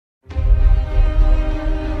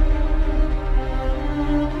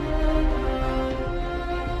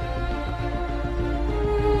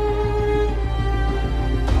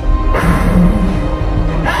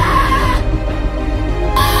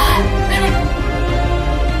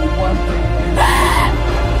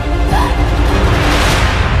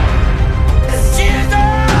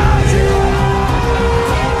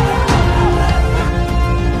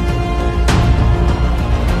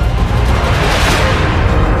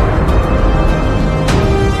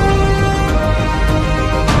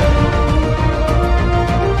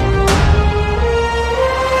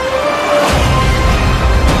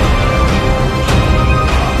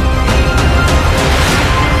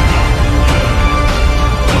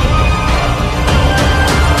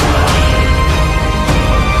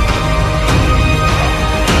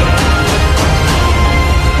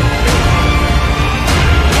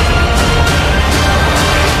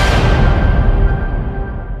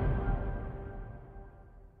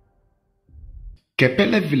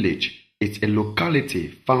Kepelle village is a locality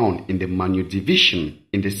found in the Manyu division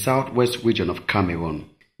in the southwest region of Cameroon.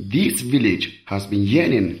 This village has been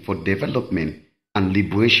yearning for development and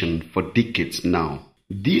liberation for decades now.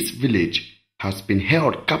 This village has been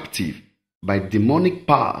held captive by demonic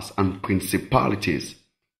powers and principalities,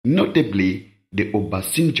 notably the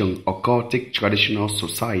Obasi-njong occultic traditional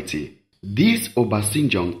society. This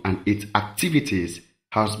Obasi-njong and its activities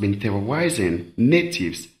has been terrorizing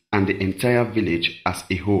natives and the entire village as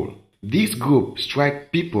a whole. This group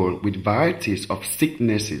strike people with varieties of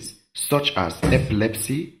sicknesses such as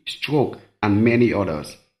epilepsy, stroke, and many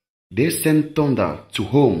others. They send thunder to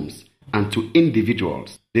homes and to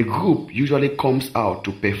individuals. The group usually comes out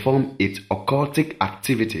to perform its occultic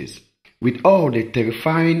activities. With all the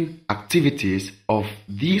terrifying activities of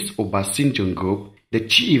this Obasi-njong group, the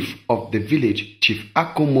chief of the village, Chief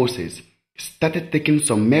Ako Moses, started taking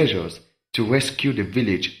some measures to rescue the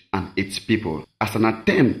village and its people. As an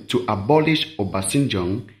attempt to abolish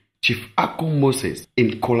Obasi-njong, Chief Ako Moses,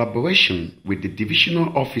 in collaboration with the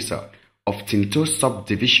divisional officer of Tinto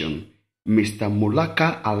Subdivision, Mr.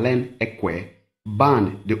 Mulaka Allen Ekwe,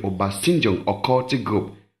 banned the Obasi-njong occultic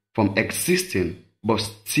group from existing, but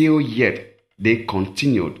still yet they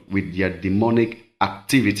continued with their demonic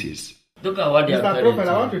activities. Look at what they Mr. are Prophet,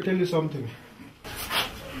 I want to tell you something.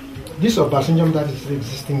 This Obasi-njong that is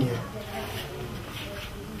existing here,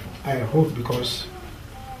 I hope, because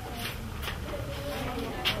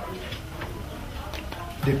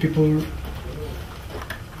the people,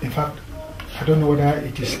 in fact, I don't know whether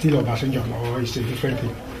it is still Obasi-njong or it's a different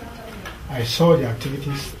thing. I saw the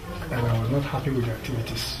activities and I was not happy with the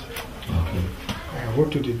activities. Okay. I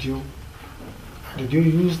wrote to the Jew. The Jew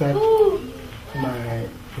used that my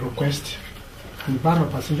request and ban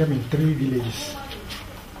Obasi-njong in 3 villages: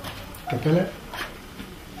 Kepelle,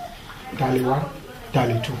 Tali 1,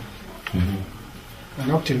 Tali 2.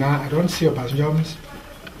 And up to now, I don't see Obasi-njongs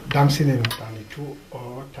dancing in Tali 2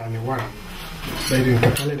 or Tali 1. But in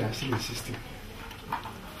Kepelle, they are still existing.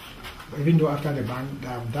 Even though after the ban, they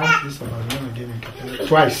have danced this Obasi-njong again in Kepelle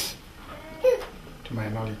twice, to my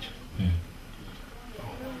knowledge.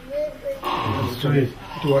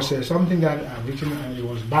 It was something that I've written and it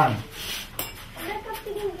was banned.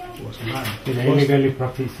 It was banned. They are illegally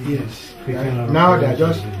practicing. Yes. Now they are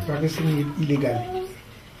just practicing it illegally.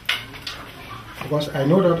 Because I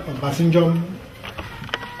know that Obasi-njong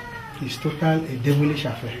is total a devilish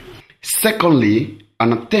affair. Secondly,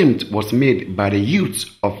 an attempt was made by the youth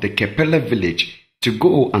of the Kepelle village to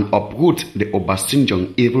go and uproot the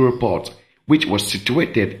Obasi-njong evil report, which was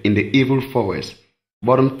situated in the evil forest.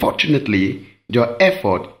 But unfortunately, their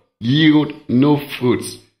effort yielded no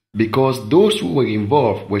fruits because those who were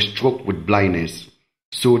involved were struck with blindness,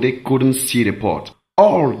 so they couldn't see the pot.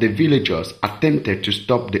 All the villagers attempted to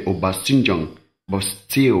stop the Obasi-njong, but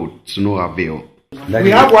still to no avail. We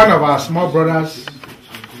have one of our small brothers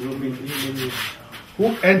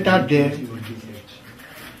who entered there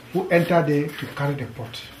to carry the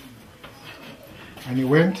pot. And he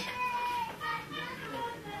went.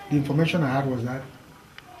 The information I had was that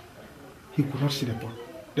he could not see the pot.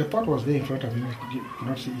 The pot was there in front of him, he could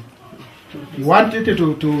not see it. He wanted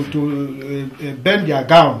to bend their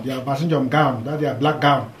gown, their Obasi-njong gown, that their black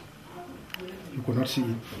gown. He could not see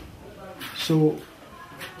it. So,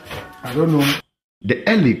 I don't know. The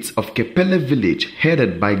elites of Kepelle village,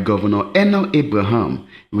 headed by Governor Eno Abraham,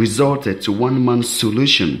 resorted to one man's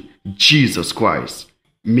solution, Jesus Christ.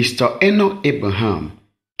 Mr. Eno Abraham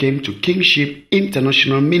came to Kingship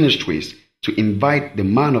International Ministries to invite the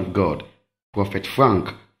man of God, Prophet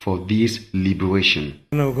Frank, for this liberation.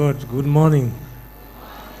 God, good morning.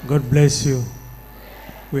 God bless you.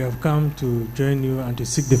 We have come to join you and to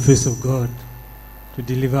seek the face of God to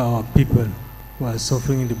deliver our people who are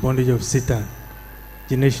suffering in the bondage of Satan,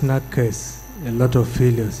 generational curse, a lot of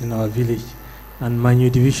failures in our village, and Manyu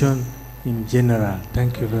division in general.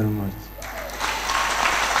 Thank you very much.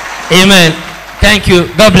 Amen. Thank you.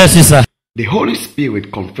 God bless you, sir. The Holy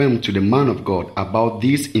Spirit confirmed to the man of God about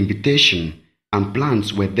this invitation, and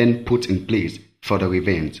plans were then put in place for the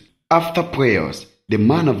event. After prayers, the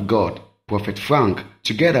man of God, Prophet Frank,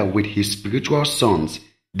 together with his spiritual sons,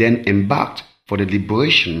 then embarked for the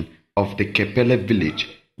liberation of the Kepelle village,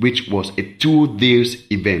 which was a 2-day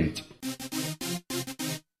event.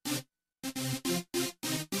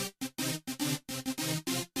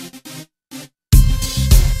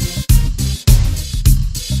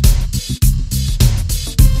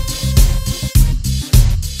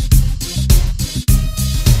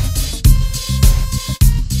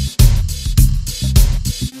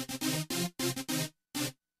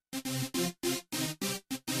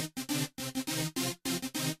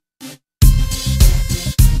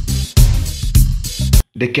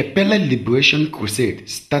 The Kepelle Liberation Crusade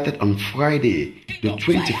started on Friday, the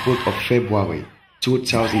 24th of February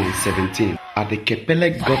 2017 at the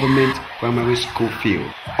Kepelle Government Primary School field.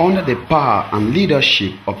 Under the power and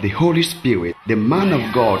leadership of the Holy Spirit, the man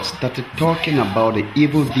of God started talking about the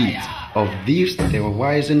evil deeds of this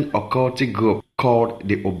terrorizing occultic group called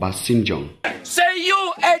the Obasi-njong. Say,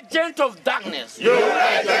 you agent of darkness. You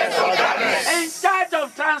agent of darkness. In charge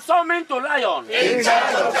of transforming to lion. In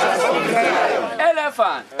charge of transforming to lion.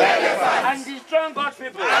 Elephant. Elephant. And destroying God's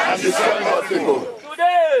people. And destroying God's people.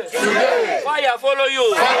 Today. Fire follow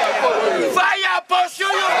you. Fire follow you. Fire pursue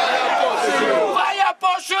you. Fire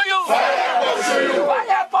pursue you. Fire pursue you. Fire pursue you.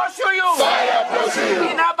 Fire pursue you. Fire pursue you.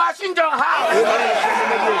 In Obasi-njong house. In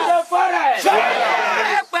the forest.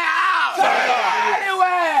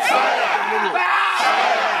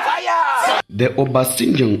 The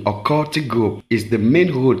Obasi-njong occultic group is the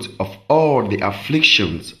main root of all the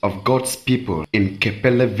afflictions of God's people in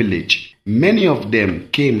Kepelle village. Many of them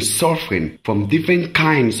came suffering from different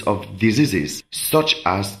kinds of diseases such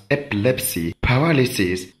as epilepsy,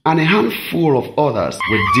 paralysis, and a handful of others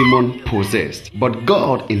were demon possessed. But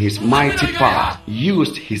God in his mighty power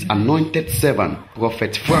used his anointed servant,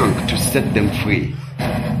 Prophet Frank, to set them free.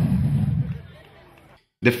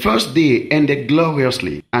 The first day ended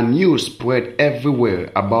gloriously, and news spread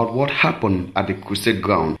everywhere about what happened at the crusade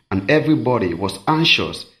ground, and everybody was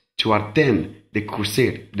anxious to attend the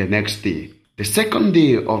crusade the next day. The second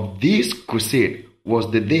day of this crusade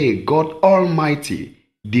was the day God Almighty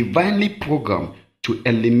divinely programmed to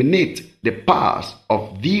eliminate the powers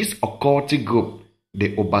of this occultic group,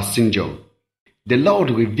 the Obasi-njong. The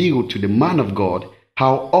Lord revealed to the man of God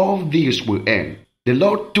how all this will end. The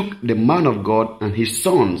Lord took the man of God and his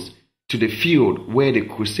sons to the field where the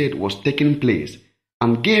crusade was taking place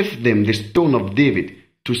and gave them the stone of David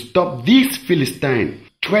to stop these Philistines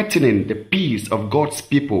threatening the peace of God's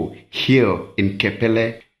people here in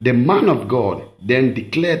Kepelle. The man of God then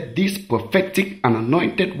declared this prophetic and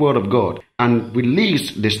anointed word of God and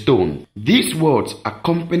released the stone. These words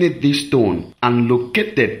accompanied this stone and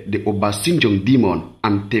located the Obasi-njong demon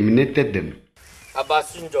and terminated them.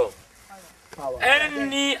 Obasi-njong.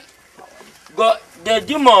 The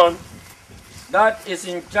demon that is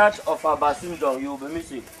in charge of Obasi-njong, you will be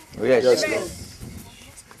missing. Yes.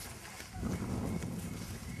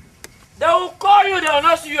 They will call you, they will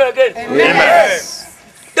not see you again. Amen.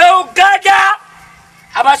 They will gather.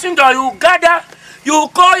 Obasi-njong, you will gather. You will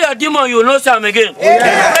call your demon, you will not see him again. Pray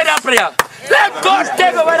that prayer. Let God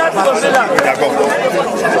take over that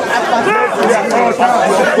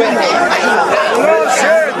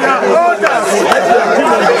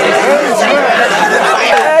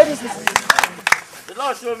The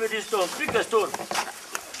Lord showed me this stone. Pick the stone.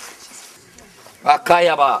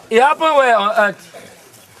 Akayaba. It happened where on earth?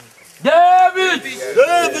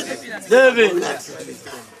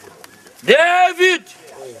 David.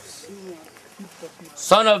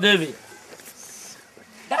 Son of David.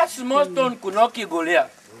 That small stone could not kill Goliath.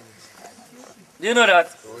 Do you know that?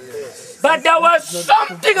 But there was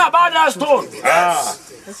something about that stone.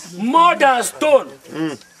 More than stone.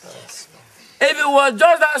 If it was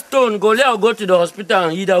just that stone, Goliath would go to the hospital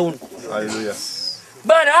and heal that wound. Hallelujah.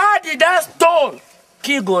 But how did that stone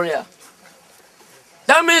kill Goliath?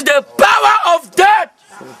 That means the power of death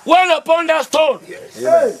went upon that stone.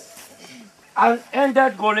 Amen. And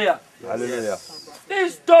ended Goliath. Hallelujah.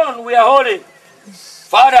 This stone we are holding.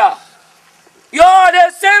 Father, you are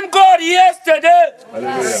the same God yesterday,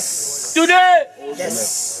 today,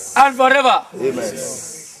 and forever. Amen.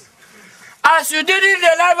 As you did in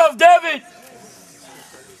the life of David,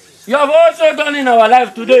 you have also done in our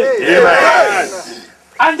life today. Amen.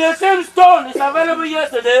 And the same stone is available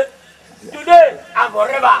yesterday, today, and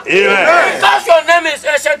forever. Amen. Because your name is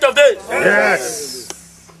Ancient of Days. Yes.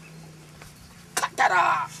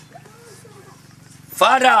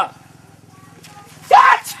 Father,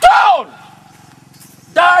 that stone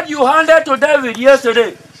that you handed to David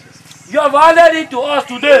yesterday, you have handed it to us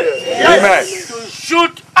today. Amen. To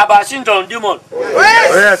shoot Obasi-njong demon.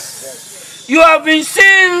 Yes. You have been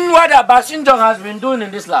seeing what Obasi-njong has been doing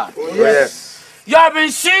in this land. Yes. You have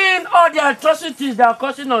been seeing all the atrocities they are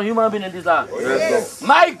causing on human beings in this land. Yes.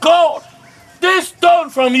 My God, this stone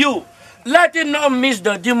from you, let it not miss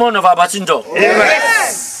the demon of Obasi-njong. Amen.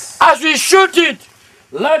 As we shoot it,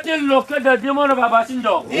 let it locate the demon of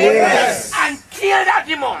Obasi-njong. And kill that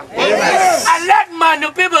demon. And let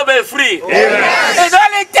Manyu people be free. It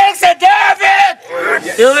only takes a David.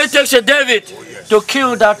 It only takes a David to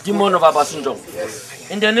kill that demon of Obasi-njong.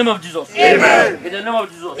 In the name of Jesus. Amen. In the name of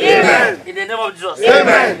Jesus. Amen. In the name of Jesus.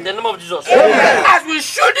 Amen. In the name of Jesus. As we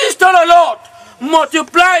shoot this stone, Lord,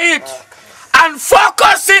 multiply it and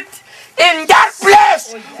focus it in that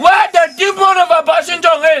place where the demon of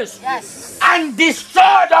Obasi-njong is. Yes. And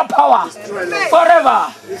destroy the power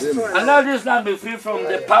forever. And let this land be free from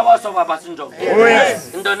the powers of Obasi-njong. Oh,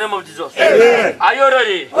 yes. In the name of Jesus. Amen. Are you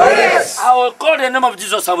ready? Oh, yes. I will call the name of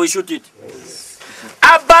Jesus and we shoot it.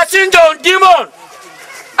 Obasi-njong demon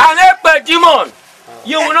and Kepelle demon,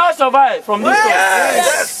 you will not survive from this stone.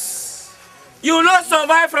 Yes. You will not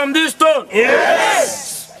survive from this stone. Yes.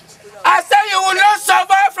 I say you will not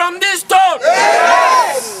survive from this stone.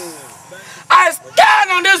 Yes. I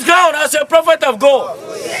stand on this ground as a prophet of God.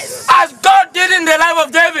 As God did in the life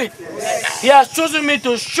of David. He has chosen me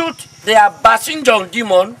to shoot the Obasi-njong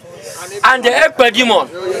demon and the Kepelle demon.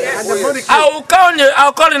 I'll call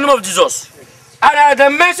the name of Jesus. And at the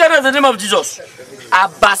mention of the name of Jesus,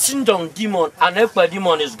 Obasi-njong demon and Kepelle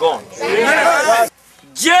demon is gone.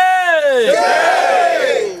 J.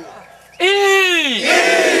 E.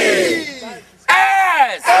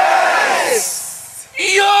 S.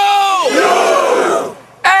 U.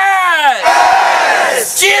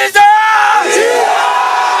 S. Jesus!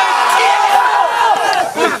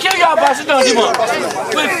 We'll kill you, Obasi-njong demon.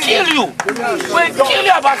 We'll kill you. We'll kill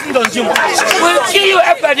you, Obasi-njong demon. We'll kill you,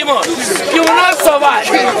 Kepelle demon. You will not survive.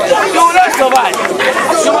 You will not survive.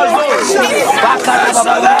 You must go. You will not survive.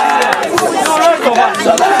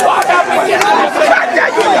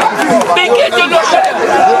 Begin to look at them.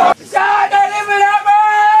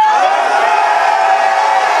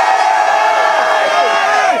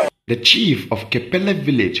 The chief of Kepelle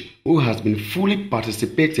village, who has been fully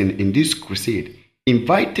participating in this crusade,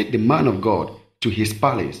 invited the man of God to his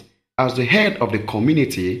palace. As the head of the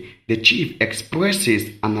community, the chief expresses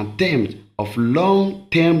an attempt of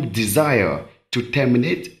long-term desire to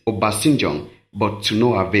terminate Obasi-njong, but to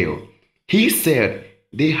no avail. He said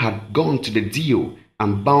they had gone to the deal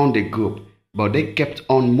and bound the group, but they kept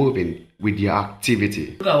on moving with their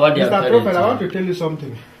activity. Mr. Prophet, I want to tell you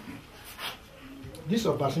something. This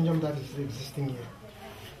Obasi-njong that is existing here,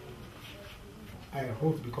 I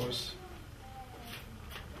hope, because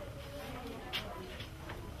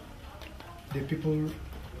the people,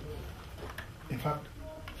 in fact,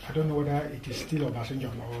 I don't know whether it is still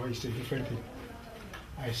Obasi-njong or it's a different thing.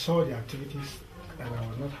 I saw the activities and I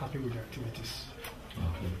was not happy with the activities.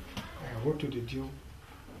 Okay. I wrote to the deal.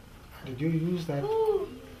 Did you use that,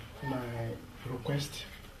 my request,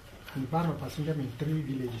 and ban Obasi-njong in 3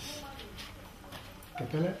 villages?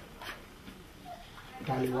 Kepelle,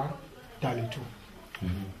 Tali 1, Tali 2.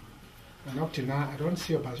 And up to now, I don't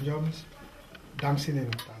see Obasi-njong dancing in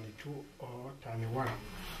Tali 2 or Tali 1.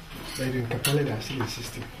 But in Kepelle, they are still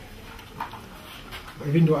insisting.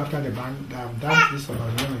 Even though after the ban, they have done this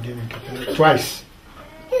Obasi-njong again in Kepelle twice,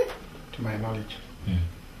 to my knowledge.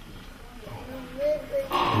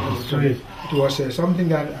 It was something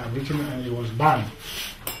that I've written and it was banned.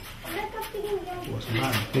 It was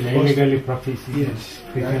banned. They illegally practice it. Yes.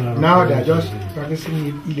 Now they are just practicing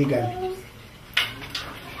it illegally.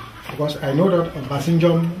 Because I know that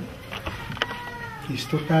Obasi-njong is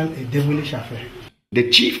total a devilish affair. The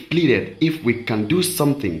chief pleaded if we can do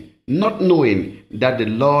something, not knowing that the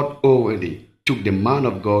Lord already took the man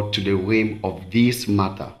of God to the realm of this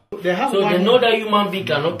matter. So they know that human being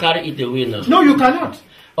cannot carry it away now? No, you cannot.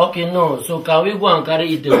 Okay, no. So can we go and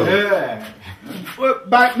carry it away?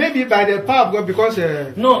 But maybe by the power of God, because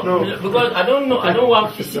no, because I don't know. I don't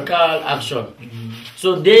want physical action.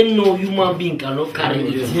 So they know human being cannot carry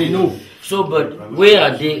it away. They know. So, but where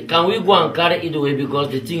are they? Can we go and carry it away because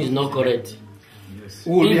the thing is not correct? Yes.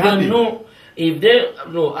 If they know, if they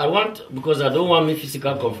no, I want, because I don't want me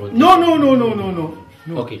physical confrontation. No.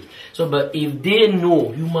 Okay. So, but if they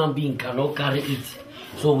know human being cannot carry it,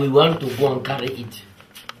 so we want to go and carry it.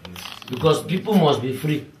 Because people must be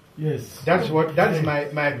free. Yes. That is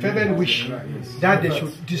my fervent wish. Yes. That they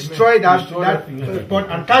should destroy that pot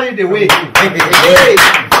and carry it away.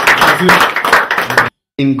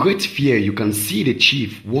 In great fear, you can see the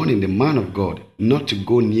chief warning the man of God not to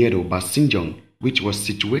go near the Obasi-njong, which was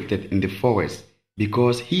situated in the forest,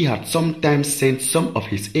 because he had sometimes sent some of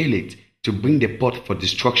his elite to bring the pot for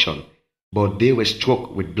destruction, but they were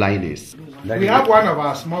struck with blindness. We have one of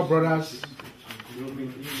our small brothers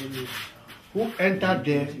who entered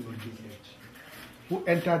there to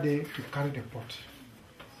carry the pot.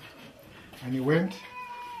 And he went.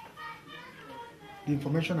 The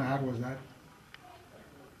information I had was that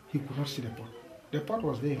he could not see the pot. The pot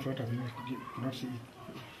was there in front of him, he could not see it.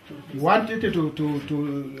 He wanted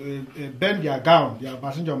to bend their gown, their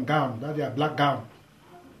Obasi-njong gown, that their black gown.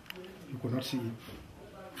 He could not see it.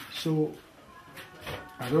 So,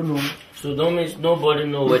 I don't know. So that means nobody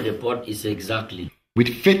knows where the pot is exactly. With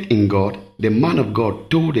faith in God, the man of God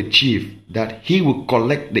told the chief that he would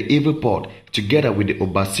collect the evil pot together with the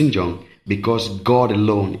Obasi-njong because God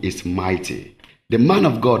alone is mighty. The man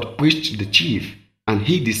of God preached to the chief, and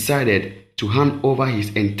he decided to hand over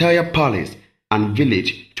his entire palace and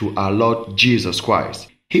village to our Lord Jesus Christ.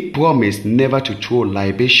 He promised never to throw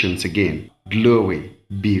libations again. Glory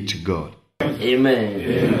be to God. Amen.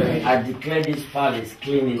 Amen. I declare this palace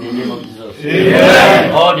clean in the name of Jesus.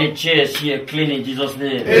 Amen. All the chairs here clean in Jesus'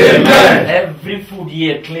 name. Amen. Every food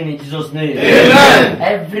here clean in Jesus' name. Amen.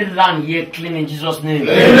 Every land here clean in Jesus' name.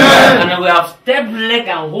 Amen. And we have stepped leg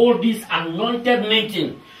and hold this anointed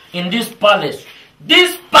meeting in this palace.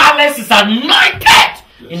 This palace is anointed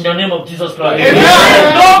in the name of Jesus Christ.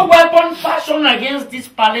 Amen. No weapon fashioned against this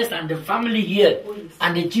palace and the family here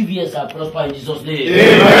and the chief here shall prosper in Jesus' name.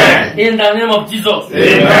 Amen. In the name of Jesus.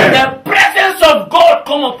 Amen. The presence of God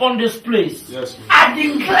come upon this place. Yes. I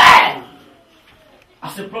declare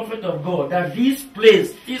as a prophet of God that this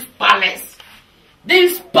place, this palace,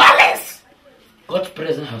 God's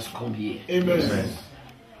presence has come here. Amen.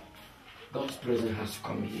 God's presence has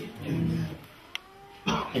come here. Amen.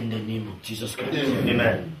 In the name of Jesus Christ.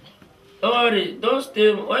 Amen. Don't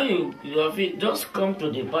stay when you have it, just come to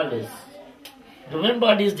the palace.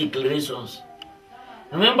 Remember these declarations.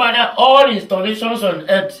 Remember that all installations on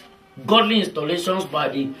earth, godly installations by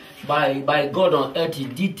God on earth, He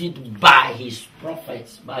did it by His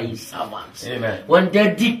prophets, by His servants. Amen. When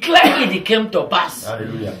they declared it came to pass.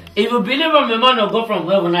 Hallelujah. If you believe I'm a man of God from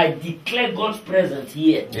heaven, I declare God's presence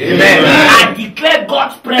here. Amen. I declare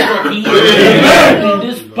God's presence here. Amen. In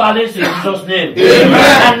this palace in Jesus' name.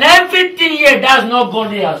 Amen. And everything here that's not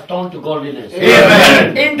godly has turned to godliness.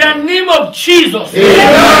 Amen. In the name of Jesus.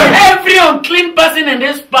 Amen. Every unclean person in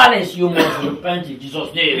this palace, you must repent in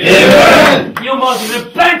Jesus' name. Amen. You must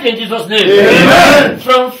repent in Jesus' name. Amen.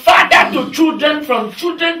 From father to children, from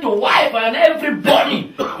children to wife and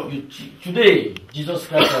everybody. Today, Jesus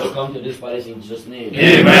Christ has come to this palace in Jesus' name.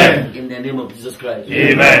 Amen. In the name of Jesus Christ.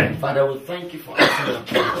 Amen. Father, we thank you for answering our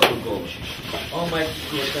prayer. Oh God. Almighty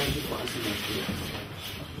God, thank you for answering our prayer.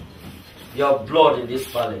 Your blood in this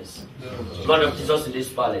palace. Blood of Jesus in this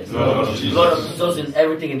palace. Blood of Jesus in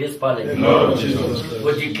everything in this palace.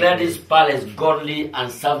 We declare this palace godly and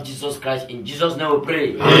serve Jesus Christ. In Jesus' name we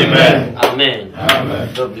pray. Amen. Amen.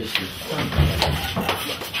 Amen. God bless you.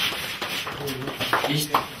 This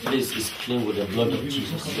place is clean with the blood of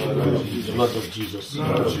Jesus. Blood of Jesus.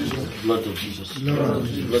 Blood of Jesus. Blood of Jesus. Blood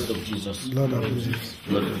of Jesus.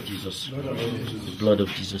 Blood of Jesus. Blood of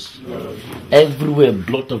Jesus. Everywhere,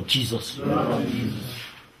 blood of Jesus.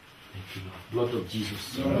 Blood of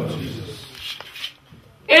Jesus.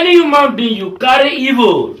 Any human being you carry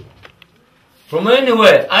evil from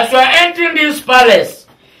anywhere, as you are entering this palace,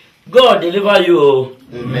 God deliver you.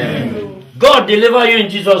 Amen. God deliver you in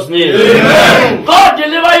Jesus' name. Amen. God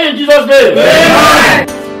deliver you in Jesus' name. Amen.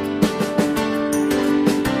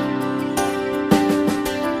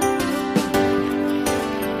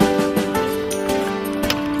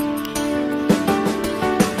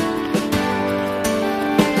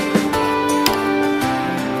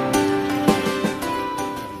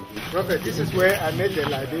 Prophet, this is where I made the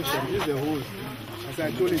libation. This is the hole. As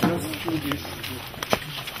I told you, just through this.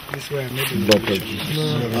 This way I made the blood of Jesus.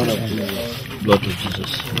 Blood of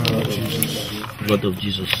Jesus. Blood of Jesus. Blood of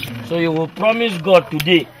Jesus. So you will promise God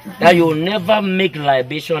today that you will never make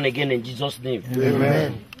libation again in Jesus' name.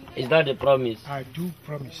 Amen. Is that the promise? I do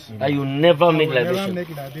promise. That you will never make libation. Never make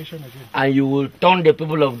libation again. And you will turn the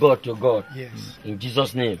people of God to God. Yes. In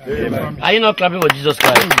Jesus' name. Amen. Are you not clapping for Jesus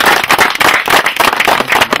Christ?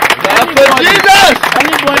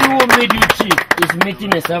 Anybody who made you chief is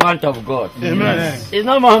meeting a servant of God. Amen. It's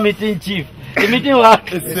not more meeting chief. It's meeting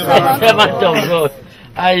what? A servant of God.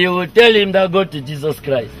 And you will tell him that go to Jesus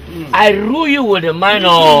Christ. I rule you with the mind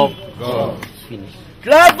of God. Finish.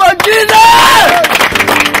 Clap for Jesus!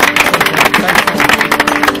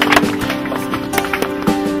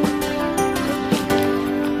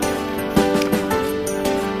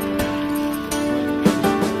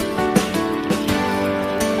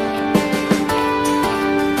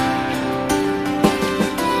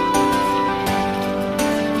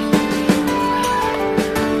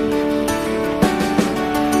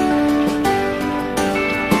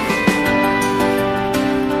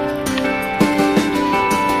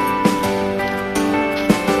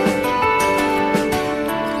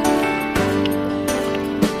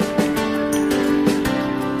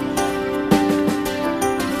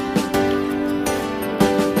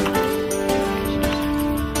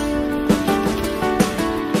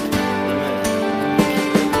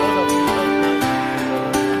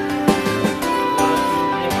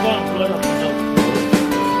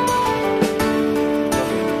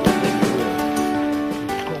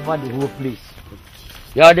 over the whole place.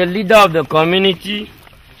 You are the leader of the community,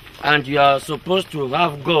 and you are supposed to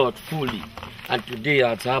have God fully. And today it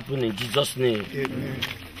has happened in Jesus' name. Amen.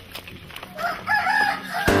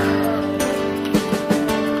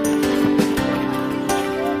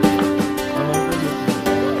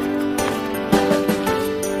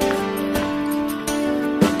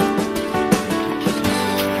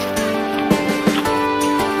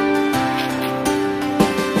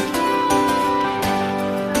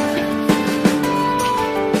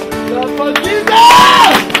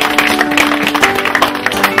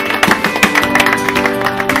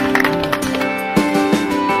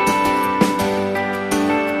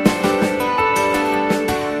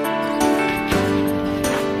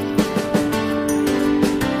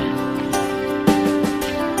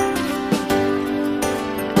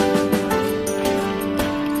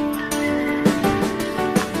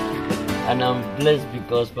 And I'm blessed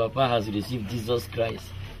because Papa has received Jesus Christ.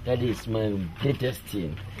 That is my greatest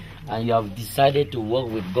thing. And you have decided to walk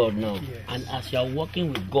with God now. Yes. And as you are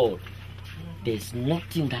walking with God, there's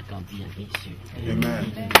nothing that can be against you.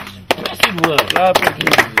 Amen. Bless it well.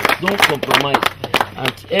 Don't compromise.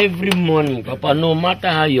 And every morning, Papa, no matter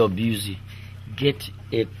how you're busy, get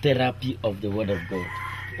a therapy of the Word of God.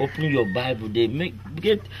 Open your Bible.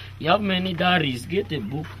 You have many diaries. Get a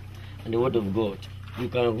book and the Word of God. You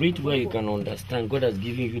can read where you can understand. God has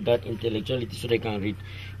given you that intellectuality so they can read.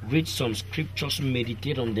 Read some scriptures,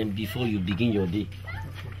 meditate on them before you begin your day.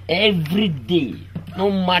 Every day, no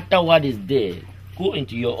matter what is there, go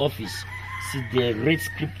into your office, sit there, read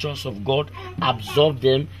scriptures of God, absorb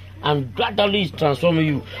them, and gradually it's transforming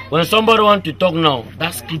you. When somebody wants to talk now,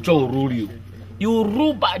 that scripture will rule you. You will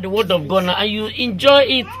rule by the word of God now, and you enjoy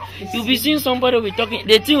it. You'll be seeing somebody be talking,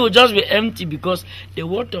 the thing will just be empty because the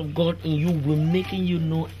word of God in you will making you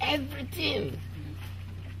know everything.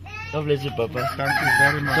 God bless you, Papa. Thank you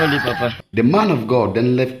very much. Sorry, Papa. The man of God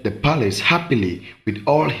then left the palace happily with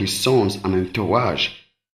all his sons and entourage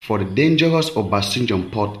for the dangerous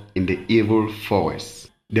Obasi-njong pot in the evil forest.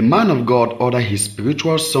 The man of God ordered his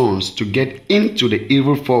spiritual sons to get into the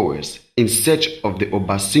evil forest in search of the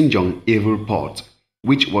Obasi-njong evil pot,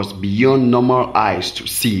 which was beyond normal eyes to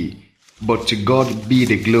see. But to God be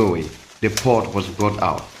the glory, the pot was brought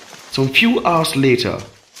out. Some few hours later,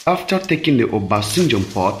 after taking the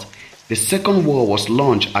Obasi-njong pot, the second war was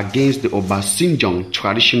launched against the Obasi-njong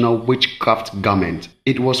traditional witchcraft garment.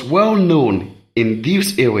 It was well known in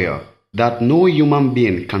this area that no human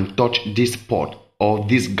being can touch this pot or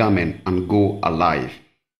this garment and go alive.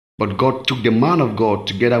 But God took the man of God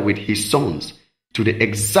together with his sons to the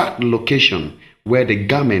exact location where the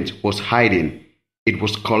garment was hiding. It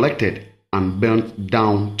was collected and burnt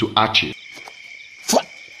down to ashes.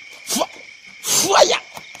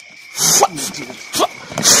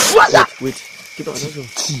 Fire! Wait. Keep on.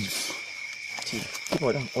 Thief. Keep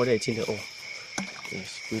on. Order it in the oil.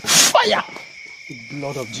 Yes. Wait. Fire! The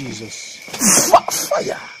blood of Jesus.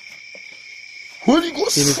 Fire! Holy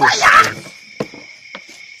Ghost! Fire!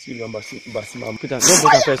 See you, Basi. Put them. Don't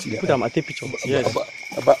put them first. Put them. I take picture. Yes. Fire!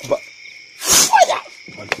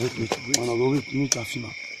 Wait. Man, I'll wait. You need to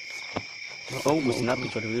film. Oh, we snap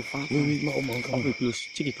picture. Very fun. Wait, close.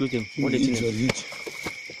 Check it close them. What they think?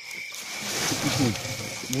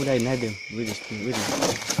 Would I knife them? Read this thing. Read it.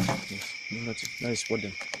 Yes. Now you spot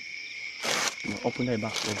them. Now open that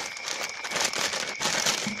back door.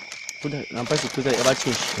 Put that. Now pass it to the ever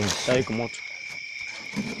change. That you come out.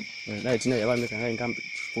 Now it's not ever make a can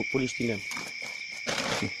polish in them.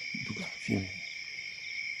 Film.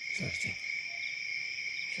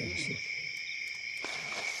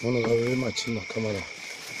 Man, I'll very much in my camera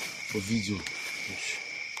for video.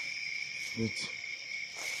 Wait.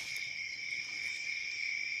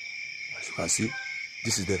 As you can see,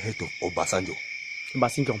 this is the head of Obasi-njong.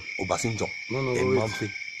 Obasi-njong. No, A wait. Manfe.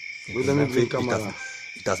 Wait, let me bring camera.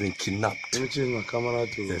 It has been kidnapped. Let me change my camera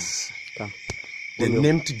to... Yes. Come. They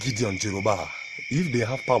named Gideon Jeroboam. If they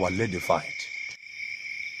have power, let them fight.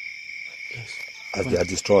 Yes. As they are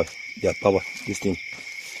destroyed, their power, this thing.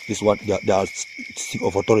 This is what they are stick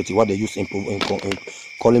of authority, what they use in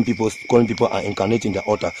calling people and incarnating their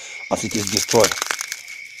altar as it is destroyed.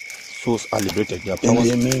 Souls are liberated. Their powers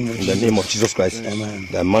In the name of Jesus Christ. Amen.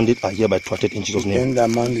 Their mandate are hereby thwarted in Jesus' name. End their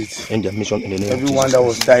mandate. End their mission in the name of Jesus. Everyone that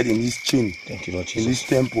was tied in this chain, Thank you, Lord in this Jesus.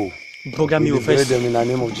 temple, Program we you liberate first. them in the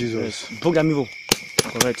name of Jesus. Yes. Program you.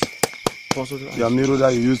 Correct. Your mirror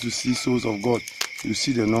that you use to see souls of God, you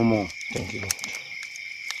see them no more. Thank you, Lord.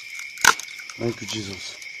 Thank you,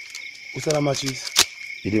 Jesus. What's that much is?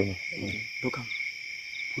 You do. Program.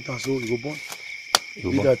 Put us so you go born.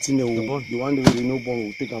 You Be born. that thing, born. the one that we no born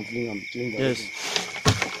will take and fling and change that. Yes.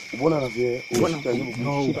 One of the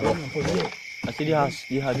no. I said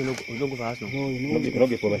you had logo for us. No, no,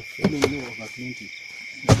 for me.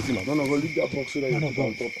 No, go leave that box so that you put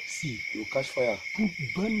on top. See, you catch fire.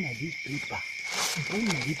 Burn this paper. Burn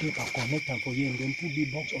this paper, connect them for you, and then put the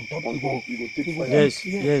box on top. You go take fire.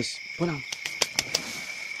 Yes. Put on.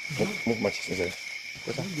 Move matches inside.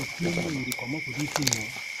 What are the flame you come up with this thing?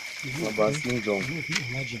 Obasi-njong.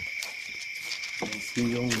 Imagine.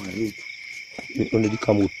 Obasi-njong, my head. It only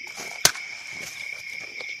come out.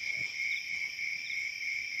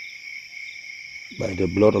 By the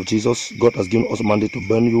blood of Jesus, God has given us a mandate to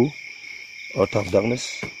burn you out of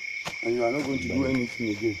darkness. And you are not going to do anything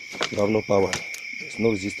again. You have no power. There's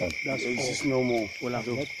no resistance. That's exist no more. Hold on.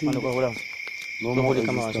 No more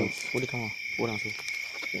resistance. Hold the camera. Hold on.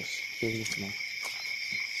 Yes. Take this now.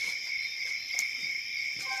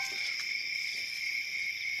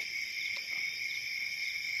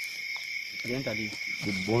 The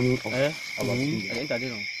burning of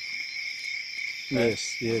Obasi-njong.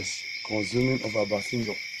 Yes. Consuming of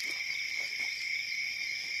Obasi-njong.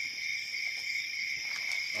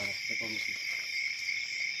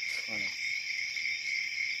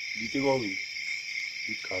 You take all away.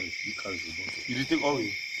 You carry the bottle. You take all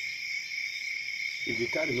away. If you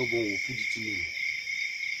carry no bone, we'll put it in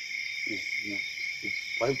you.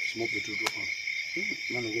 Pipe smoke.The drop on.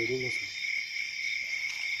 Man, go do listen.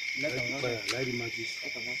 Light the matches.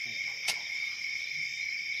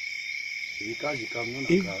 If you catch, you come, no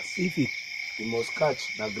grass. If it, you must catch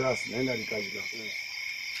the grass, then the catch the grass.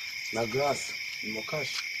 The grass, you must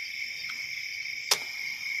catch.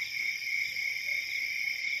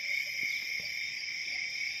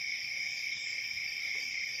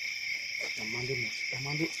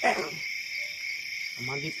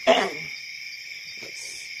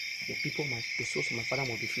 Yes. The people, the souls of my father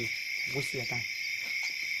must be free. Waste your time.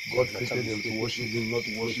 God created them to worship him, not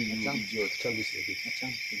to worship you, idiot. Tell this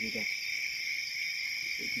again.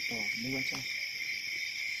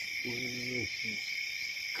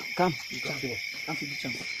 Come,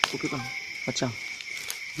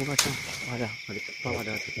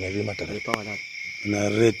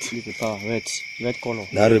 red color.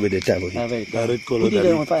 Now read the time of The red color. Put it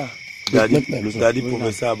on fire. Daddy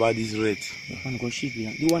prophesy about this red. I'm going to shift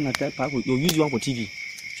the one that type you use one for TV.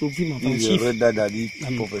 So film This is the red that Daddy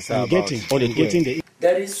prophesy about.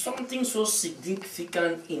 There is something so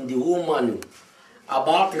significant in the whole Manyu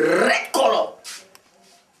about red color.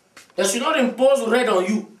 They should not impose red on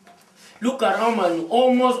you. Look around Manyu,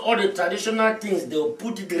 almost all the traditional things, they'll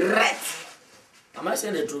put it red. Am I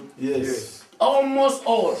saying the truth? Yes. Almost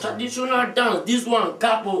all traditional dance, this one,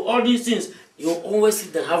 capo, all these things, you always see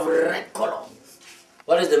them have red color.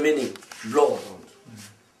 What is the meaning? Blood.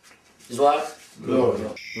 Is what?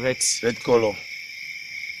 Blood. red color.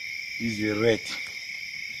 This is red.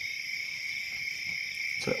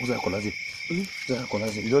 So who's that color? You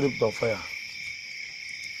don't put on fire.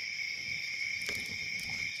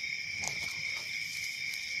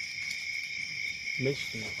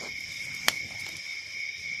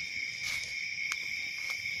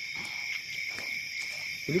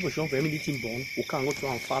 Believe for family team born, who can't go to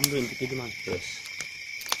our family and pick man. Yes.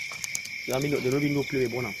 I mean, there will be no play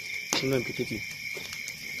born. No implicated.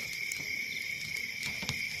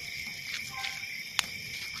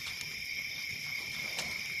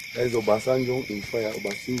 That is Obasi-njong in fire.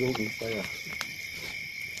 Obasi-njong in fire.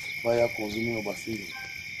 Fire consuming Obasi-njong.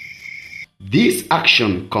 This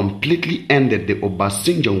action completely ended the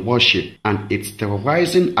Obasi-njong worship and its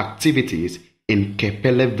terrorizing activities in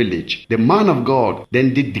Kepelle village. The man of God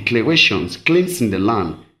then did declarations cleansing the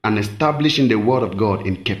land and establishing the word of God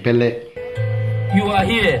in Kepelle. You are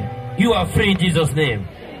here. You are free in Jesus' name.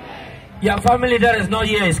 Your family that is not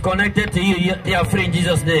here is connected to you. They are free in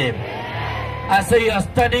Jesus' name. I say you are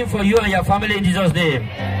standing for you and your family in Jesus' name.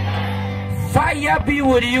 Fire be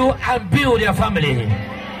with you and be with your family.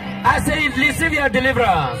 I say receive your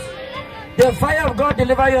deliverance. The fire of God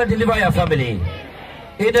deliver you and deliver your family.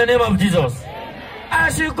 In the name of Jesus.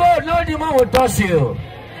 As you go, no demon will touch you.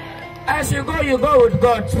 As you go with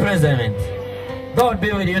God's presence. God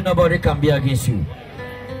be with you, nobody can be against you.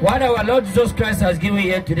 What our Lord Jesus Christ has given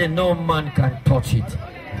here today, no man can touch it.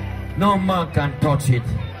 No man can touch it.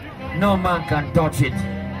 No man can touch it.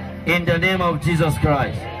 In the name of Jesus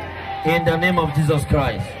Christ. In the name of Jesus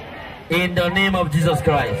Christ. In the name of Jesus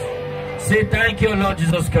Christ. Say thank you, Lord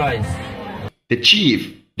Jesus Christ. The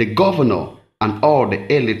chief, the governor, and all the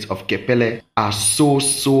elites of Kepelle are so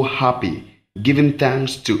happy, giving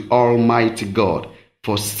thanks to Almighty God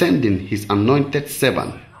for sending his anointed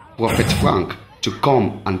servant, Prophet Frank, to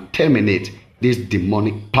come and terminate this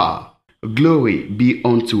demonic power. Glory be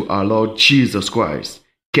unto our Lord Jesus Christ.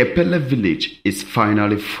 Kepelle village is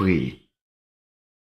finally free.